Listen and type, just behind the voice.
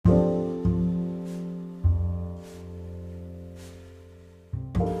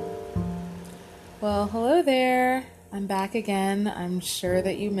Well, hello there. I'm back again. I'm sure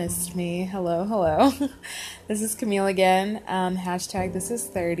that you missed me. Hello. This is Camille again. Hashtag this is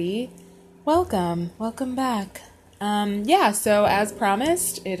 30. Welcome back. So as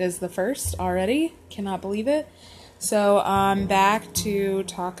promised, it is the first already. Cannot believe it. So I'm back to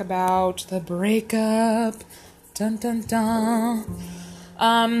talk about the breakup. Dun dun dun.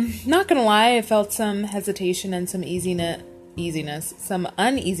 Not gonna lie, I felt some hesitation and some some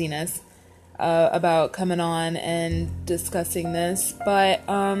uneasiness about coming on and discussing this, but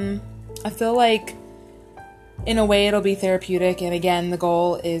I feel like in a way it'll be therapeutic, and again the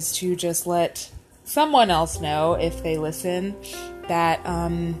goal is to just let someone else know, if they listen, that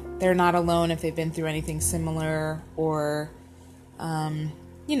they're not alone if they've been through anything similar or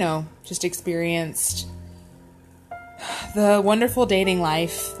just experienced the wonderful dating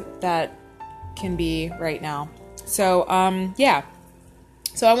life that can be right now. So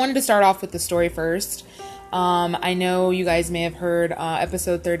So I wanted to start off with the story first. I know you guys may have heard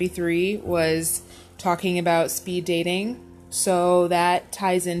episode 33 was talking about speed dating. So that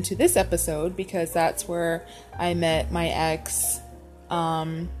ties into this episode because that's where I met my ex.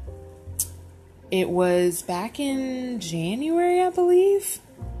 It was back in January, I believe.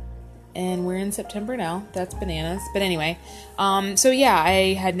 And we're in September now. That's bananas. But anyway,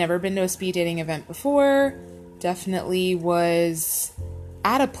 I had never been to a speed dating event before. Definitely was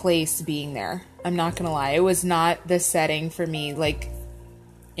at a place being there. I'm not gonna lie. It was not the setting for me, like,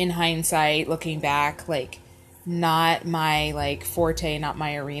 in hindsight, looking back, like, not my, like, forte, not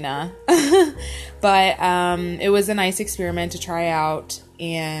my arena. But, it was a nice experiment to try out,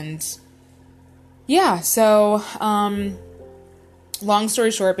 and, long story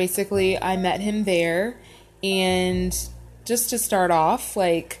short, basically, I met him there, and just to start off,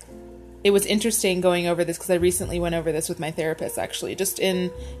 like, it was interesting going over this because I recently went over this with my therapist, actually, just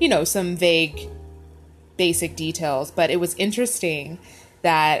in, some vague, basic details. But it was interesting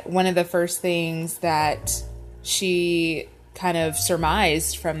that one of the first things that she kind of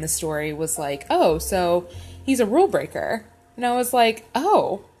surmised from the story was like, oh, so he's a rule breaker. And I was like,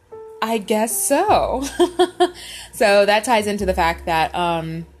 oh, I guess so. So that ties into the fact that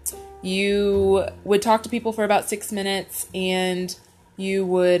you would talk to people for about 6 minutes and you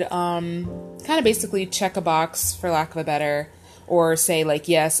would kind of basically check a box, for lack of a better, or say like,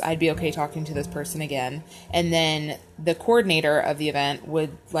 yes, I'd be okay talking to this person again. And then the coordinator of the event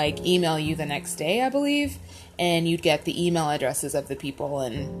would like email you the next day, I believe, and you'd get the email addresses of the people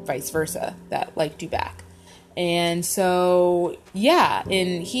and vice versa that liked you back. And so,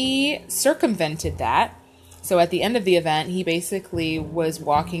 and he circumvented that. So at the end of the event, he basically was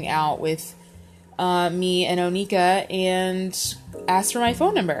walking out with me and Onika and asked for my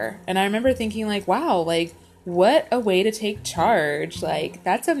phone number. And I remember thinking like, wow, like what a way to take charge. Like,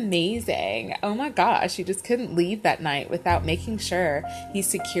 that's amazing. Oh my gosh. He just couldn't leave that night without making sure he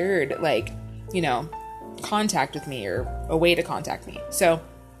secured contact with me or a way to contact me. So,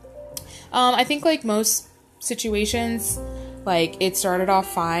 I think like most situations, like it started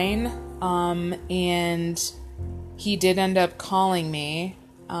off fine. And he did end up calling me.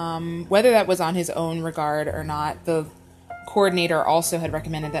 Whether that was on his own regard or not, the coordinator also had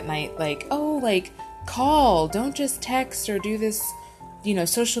recommended that night, like, oh, like, call, don't just text or do this,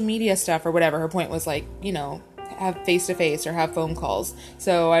 social media stuff or whatever. Her point was like, have face-to-face or have phone calls.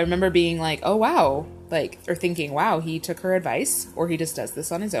 So I remember being like, oh, wow, like, or thinking, wow, he took her advice or he just does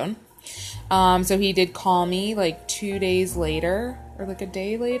this on his own. So he did call me like 2 days later or like a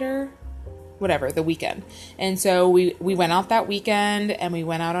day later, whatever, the weekend. And so we went out that weekend and we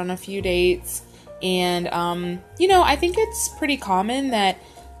went out on a few dates. And, I think it's pretty common that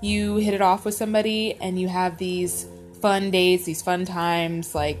you hit it off with somebody and you have these fun dates, these fun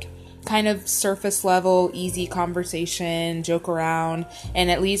times, like kind of surface level, easy conversation, joke around. And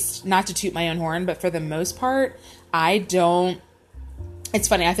at least, not to toot my own horn, but for the most part, it's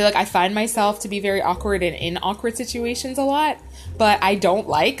funny. I feel like I find myself to be very awkward and in awkward situations a lot, but I don't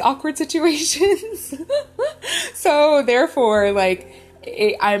like awkward situations. So therefore, like,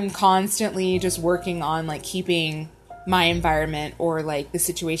 I'm constantly just working on like keeping my environment or like the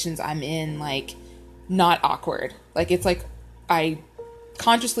situations I'm in, like, not awkward. Like, it's like I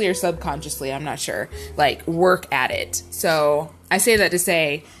consciously or subconsciously, I'm not sure, like, work at it. So I say that to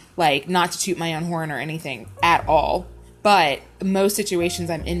say, like, not to toot my own horn or anything at all. But most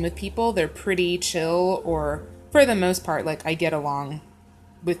situations I'm in with people, they're pretty chill, or for the most part, like, I get along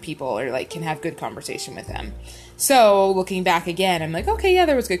with people or like can have good conversation with them. So looking back again, I'm like, okay, yeah,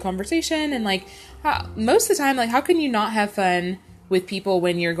 there was good conversation. And like most of the time, like, how can you not have fun with people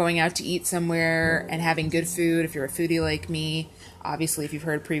when you're going out to eat somewhere and having good food, if you're a foodie like me, obviously if you've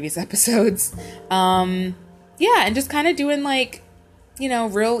heard previous episodes. Yeah, and just kind of doing like, you know,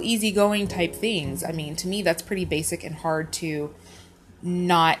 real easygoing type things. I mean, to me, that's pretty basic and hard to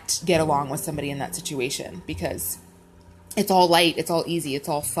not get along with somebody in that situation, because it's all light, it's all easy, it's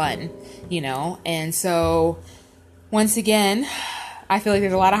all fun, you know? And so once again, I feel like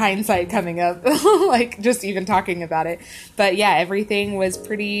there's a lot of hindsight coming up, like just even talking about it. But yeah, everything was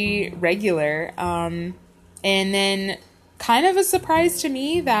pretty regular. And then kind of a surprise to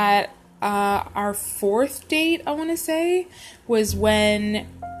me that our fourth date, I want to say, was when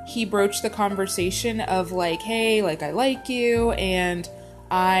he broached the conversation of like, hey, like I like you and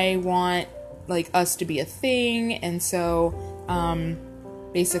I want like us to be a thing. And so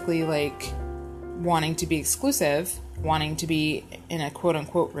basically like wanting to be exclusive, wanting to be in a quote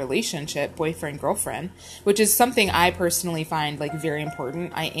unquote relationship, boyfriend, girlfriend, which is something I personally find like very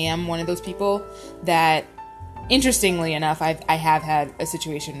important. I am one of those people that, interestingly enough, I have had a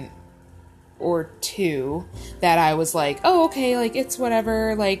situation or two that I was like, oh, okay, like it's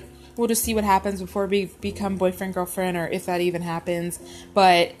whatever, like we'll just see what happens before we become boyfriend, girlfriend, or if that even happens.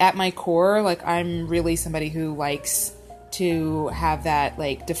 But at my core, like I'm really somebody who likes to have that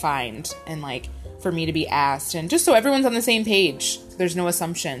like defined, and like for me to be asked, and just so everyone's on the same page, there's no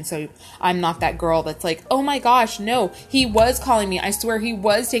assumption. So I'm not that girl that's like, oh my gosh, no, he was calling me, I swear he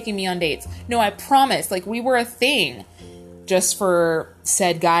was taking me on dates, no, I promise, like we were a thing. Just for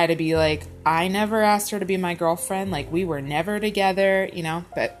said guy to be like, I never asked her to be my girlfriend, like we were never together, you know.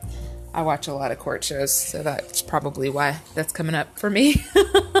 But I watch a lot of court shows, so that's probably why that's coming up for me,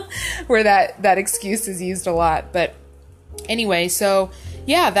 where that excuse is used a lot. But anyway, so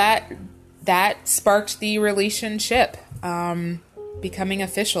yeah, that sparked the relationship becoming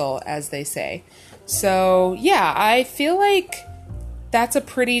official, as they say. So yeah, I feel like that's a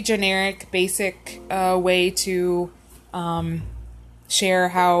pretty generic, basic way to share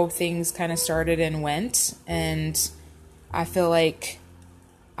how things kind of started and went. And I feel like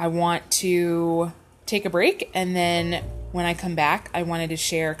I want to take a break, and then when I come back, I wanted to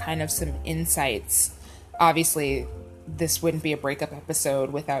share kind of some insights. Obviously, this wouldn't be a breakup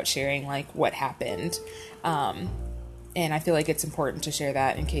episode without sharing like what happened. And I feel like it's important to share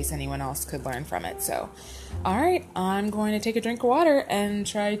that in case anyone else could learn from it. So, all right, I'm going to take a drink of water and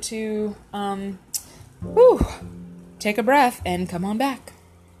try to, take a breath and come on back.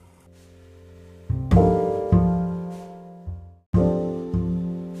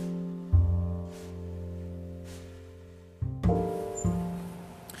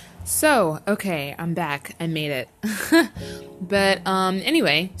 So, okay, I'm back. I made it. But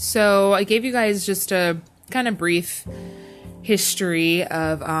anyway, so I gave you guys just a kind of brief history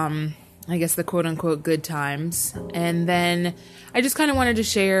of, I guess, the quote-unquote good times. And then I just kind of wanted to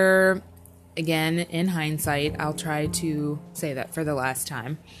share, again, in hindsight, I'll try to say that for the last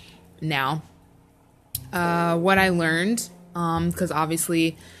time now, what I learned, because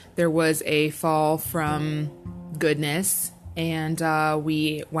obviously there was a fall from goodness, and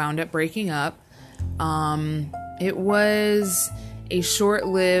we wound up breaking up. It was a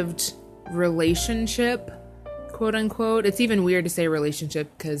short-lived relationship, quote unquote. It's even weird to say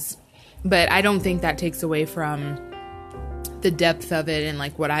relationship but I don't think that takes away from the depth of it and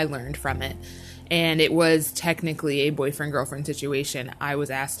like what I learned from it. And it was technically a boyfriend-girlfriend situation. I was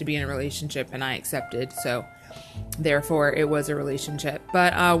asked to be in a relationship and I accepted, so therefore it was a relationship.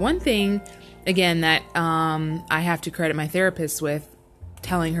 But one thing, again, that I have to credit my therapist with,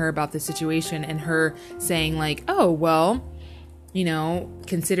 telling her about the situation and her saying like, oh, well, you know,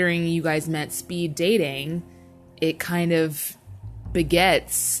 considering you guys met speed dating, it kind of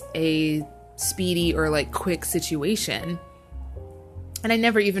begets a speedy or like quick situation. And I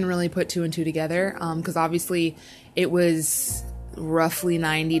never even really put two and two together, because obviously it was roughly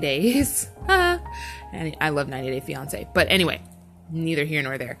 90 days. And I love 90 Day Fiance. But anyway, neither here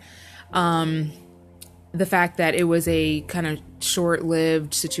nor there. The fact that it was a kind of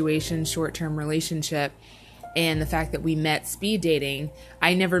short-lived situation, short-term relationship, and the fact that we met speed dating,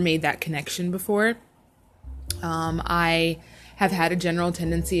 I never made that connection before. I have had a general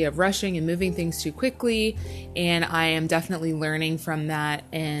tendency of rushing and moving things too quickly, and I am definitely learning from that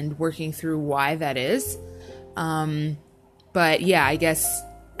and working through why that is. But yeah, I guess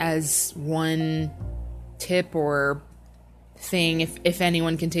as one tip or thing, if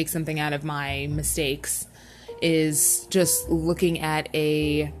anyone can take something out of my mistakes, is just looking at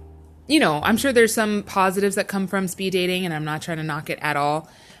I'm sure there's some positives that come from speed dating, and I'm not trying to knock it at all.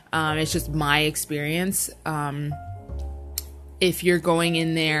 It's just my experience. If you're going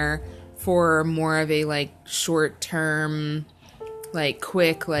in there for more of a like short-term like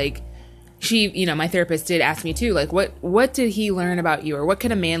quick, like she, my therapist did ask me too, like, what did he learn about you? Or what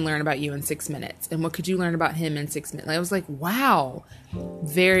could a man learn about you in 6 minutes? And what could you learn about him in 6 minutes? I was like, wow,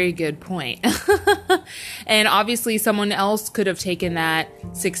 very good point. And obviously someone else could have taken that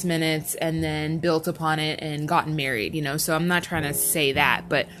 6 minutes and then built upon it and gotten married, so I'm not trying to say that,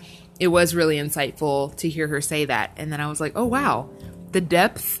 but it was really insightful to hear her say that. And then I was like, oh, wow, the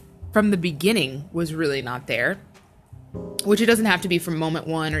depth from the beginning was really not there. Which it doesn't have to be from moment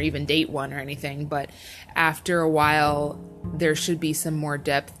one or even date one or anything, but after a while, there should be some more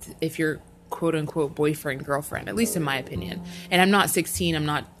depth if you're quote unquote boyfriend, girlfriend, at least in my opinion. And I'm not 16, I'm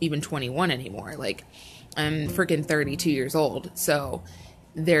not even 21 anymore. Like, I'm freaking 32 years old. So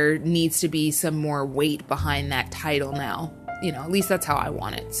there needs to be some more weight behind that title now. At least that's how I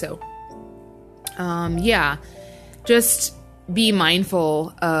want it. So, yeah, just be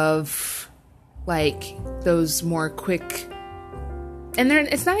mindful of like those more quick, and then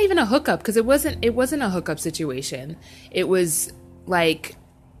it's not even a hookup, because it wasn't a hookup situation. It was like,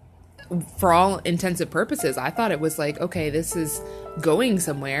 for all intents and purposes, I thought it was like, okay, this is going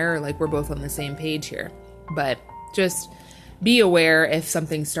somewhere, like we're both on the same page here. But just be aware if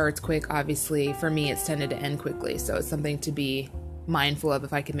something starts quick. Obviously for me, it's tended to end quickly, so it's something to be mindful of.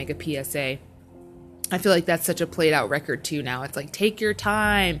 If I could make a PSA, I feel like that's such a played out record too now. It's like, take your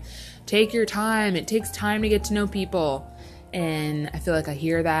time. It takes time to get to know people. And I feel like I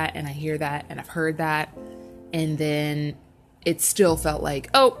hear that and I've heard that. And then it still felt like,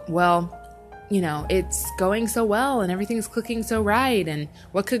 oh, well, it's going so well and everything's clicking so right. And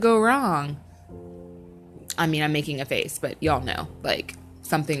what could go wrong? I mean, I'm making a face, but y'all know, like,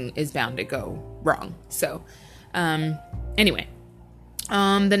 something is bound to go wrong. So, anyway,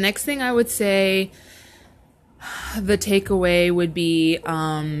 the next thing I would say, the takeaway would be,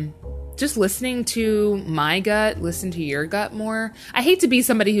 just listening to my gut, listen to your gut more. I hate to be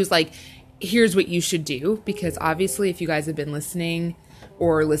somebody who's like, here's what you should do, because obviously if you guys have been listening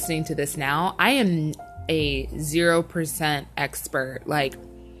or listening to this now, I am a 0% expert. Like,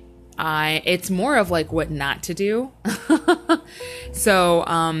 it's more of like what not to do. So,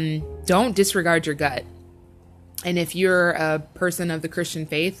 don't disregard your gut. And if you're a person of the Christian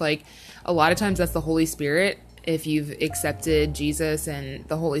faith, like, a lot of times that's the Holy Spirit. If you've accepted Jesus and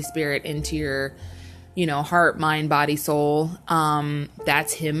the Holy Spirit into your, heart, mind, body, soul,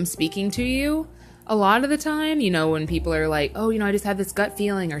 that's him speaking to you a lot of the time. When people are like, oh, I just had this gut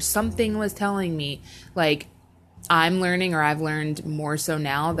feeling or something was telling me, like, I'm learning, or I've learned more so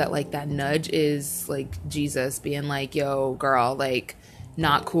now, that like that nudge is like Jesus being like, yo, girl, like,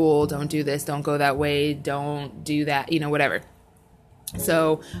 not cool. Don't do this. Don't go that way. Don't do that, whatever.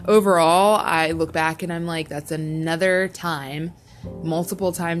 So overall, I look back and I'm like, that's another time,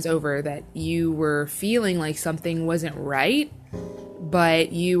 multiple times over, that you were feeling like something wasn't right,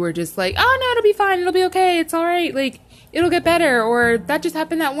 but you were just like, oh no, it'll be fine. It'll be okay. It's all right. Like, it'll get better. Or that just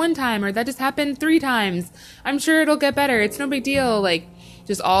happened that one time, or that just happened 3 times. I'm sure it'll get better. It's no big deal. Like,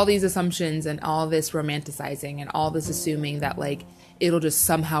 just all these assumptions and all this romanticizing and all this assuming that like it'll just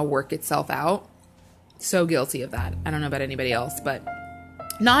somehow work itself out. So guilty of that. I don't know about anybody else, but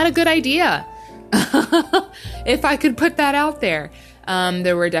not a good idea. If I could put that out there.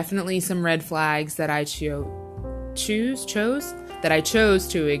 There were definitely some red flags that I chose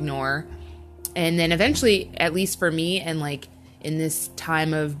to ignore. And then eventually, at least for me, and like in this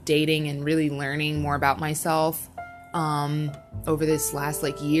time of dating and really learning more about myself, over this last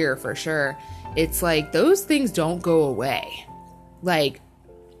like year for sure, it's like those things don't go away. Like,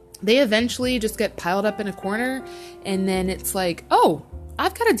 they eventually just get piled up in a corner, and then it's like, oh,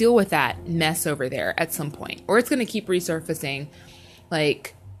 I've got to deal with that mess over there at some point, or it's going to keep resurfacing.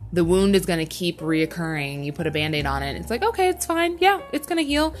 Like, the wound is going to keep reoccurring. You put a Band-Aid on it. It's like, okay, it's fine. Yeah, it's going to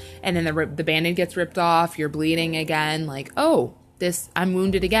heal. And then the Band-Aid gets ripped off. You're bleeding again. Like, oh, I'm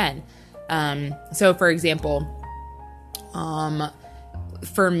wounded again. So for example,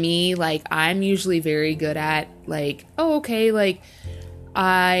 for me, like, I'm usually very good at like, oh, okay. Like,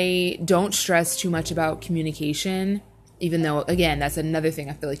 I don't stress too much about communication, even though, again, that's another thing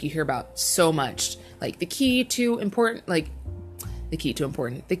I feel like you hear about so much. Like, the key to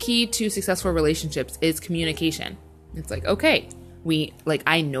successful relationships is communication. It's like, okay,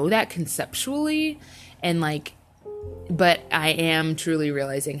 I know that conceptually, and like, but I am truly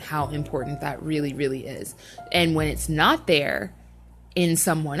realizing how important that really, really is. And when it's not there in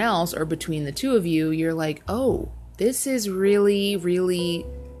someone else or between the two of you, you're like, oh, this is really, really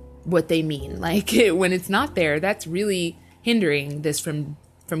what they mean. Like, when it's not there, that's really hindering this from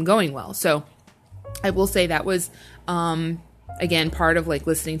going well. So I will say that was, again, part of like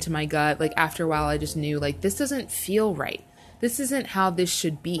listening to my gut. Like, after a while, I just knew like, this doesn't feel right. this isn't how this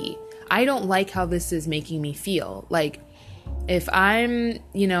should be. I don't like how this is making me feel. Like, if I'm,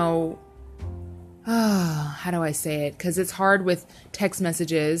 how do I say it? Because it's hard with text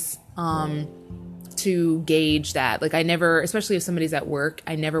messages to gauge that. Like, I never, especially if somebody's at work,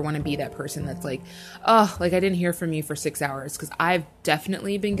 I never want to be that person that's like, oh, like I didn't hear from you for 6 hours. Because I've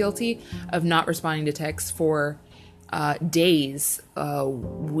definitely been guilty of not responding to texts for days,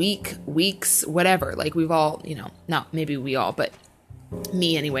 weeks, whatever. Like, we've all, not maybe we all, but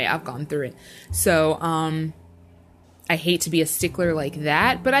me anyway, I've gone through it. So I hate to be a stickler like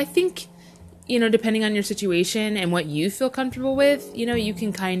that, but I think, depending on your situation and what you feel comfortable with, you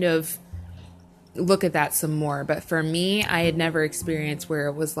can kind of look at that some more. But for me, I had never experienced where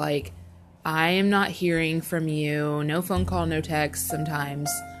it was like, I am not hearing from you, no phone call, no text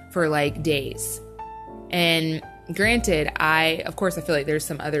sometimes for like days. And granted, of course, I feel like there's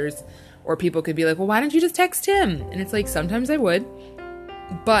some others, or people could be like, well, why don't you just text him? And it's like, sometimes I would,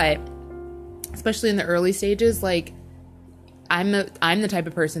 but especially in the early stages, like, I'm the type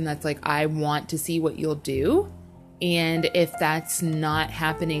of person that's like, I want to see what you'll do. And if that's not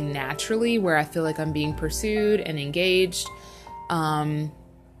happening naturally, where I feel like I'm being pursued and engaged,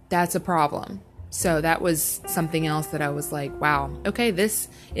 that's a problem. So that was something else that I was like, wow, okay, this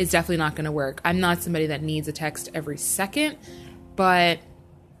is definitely not going to work. I'm not somebody that needs a text every second, but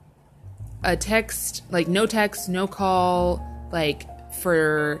a text, like no text, no call, like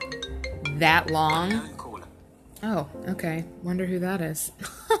for that long. Oh, okay. Wonder who that is.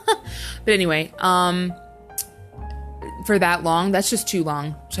 But anyway, for that long, that's just too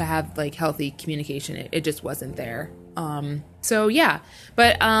long to have like healthy communication. It just wasn't there. So yeah,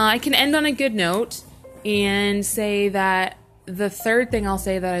 but I can end on a good note and say that the third thing I'll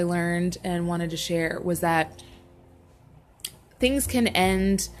say that I learned and wanted to share was that things can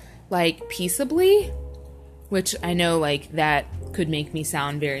end like peaceably, which I know like that could make me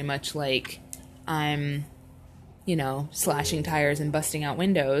sound very much like I'm, slashing tires and busting out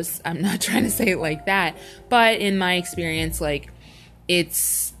windows. I'm not trying to say it like that, but in my experience, like,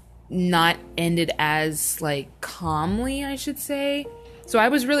 it's not ended as like calmly, I should say. So I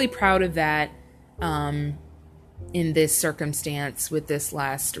was really proud of that in this circumstance with this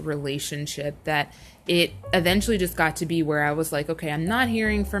last relationship, that it eventually just got to be where I was like, okay, I'm not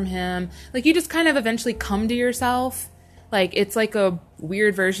hearing from him. Like, you just kind of eventually come to yourself. Like, it's like a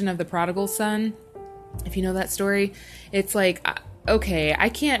weird version of the prodigal son. If you know that story, it's like, okay, I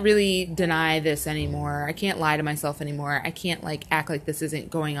can't really deny this anymore. I can't lie to myself anymore. I can't like act like this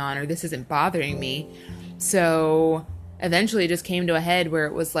isn't going on or this isn't bothering me. So eventually it just came to a head where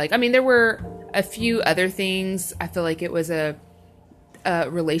it was like, I mean, there were a few other things. I feel like it was a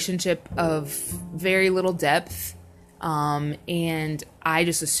relationship of very little depth. And I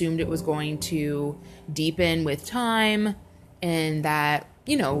just assumed it was going to deepen with time and that,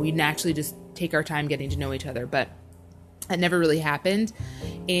 we'd naturally just take our time getting to know each other, but that never really happened.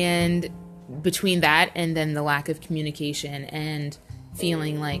 And between that and then the lack of communication and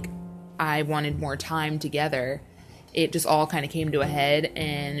feeling like I wanted more time together, it just all kind of came to a head,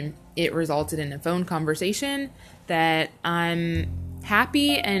 and it resulted in a phone conversation that I'm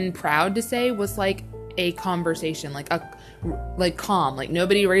happy and proud to say was like a conversation, like calm, like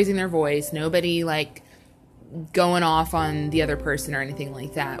nobody raising their voice, nobody like going off on the other person or anything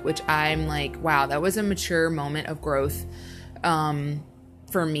like that, which I'm like, wow, that was a mature moment of growth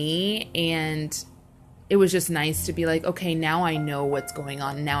for me. And it was just nice to be like, okay, now I know what's going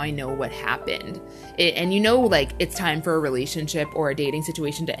on. Now I know what happened. And like, it's time for a relationship or a dating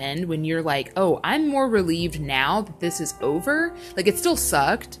situation to end when you're like, oh, I'm more relieved now that this is over. Like, it still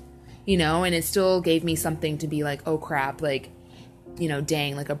sucked, and it still gave me something to be like, oh crap, like,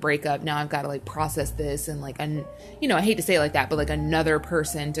 dang, like a breakup. Now I've got to like process this and like, I hate to say it like that, but like another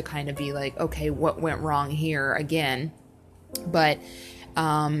person to kind of be like, okay, what went wrong here again? But,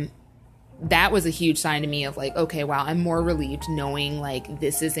 that was a huge sign to me of like, okay, wow, I'm more relieved knowing like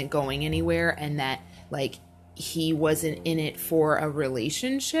this isn't going anywhere and that like he wasn't in it for a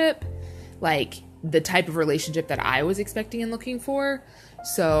relationship, like the type of relationship that I was expecting and looking for.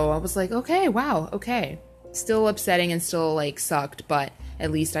 So I was like, okay, wow, okay. Still upsetting and still like sucked, but at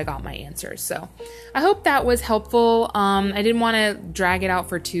least I got my answers. So I hope that was helpful. I didn't want to drag it out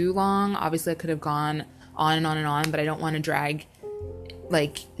for too long. Obviously I could have gone on and on and on, but I don't want to drag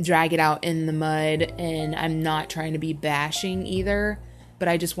it out in the mud, and I'm not trying to be bashing either, but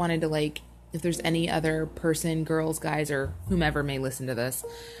I just wanted to like, if there's any other person, girls, guys, or whomever may listen to this,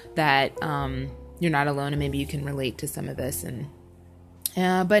 that you're not alone and maybe you can relate to some of this. And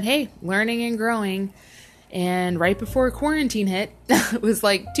but hey, learning and growing. And right before quarantine hit, it was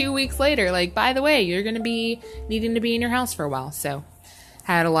like 2 weeks later, like, by the way, you're going to be needing to be in your house for a while. So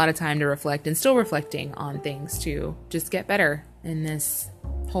had a lot of time to reflect, and still reflecting on things to just get better in this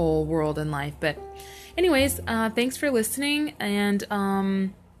whole world and life. But anyways, thanks for listening. And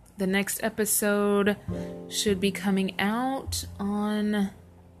the next episode should be coming out on,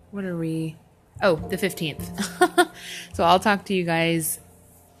 what are we? Oh, the 15th. So I'll talk to you guys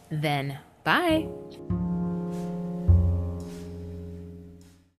then. Bye.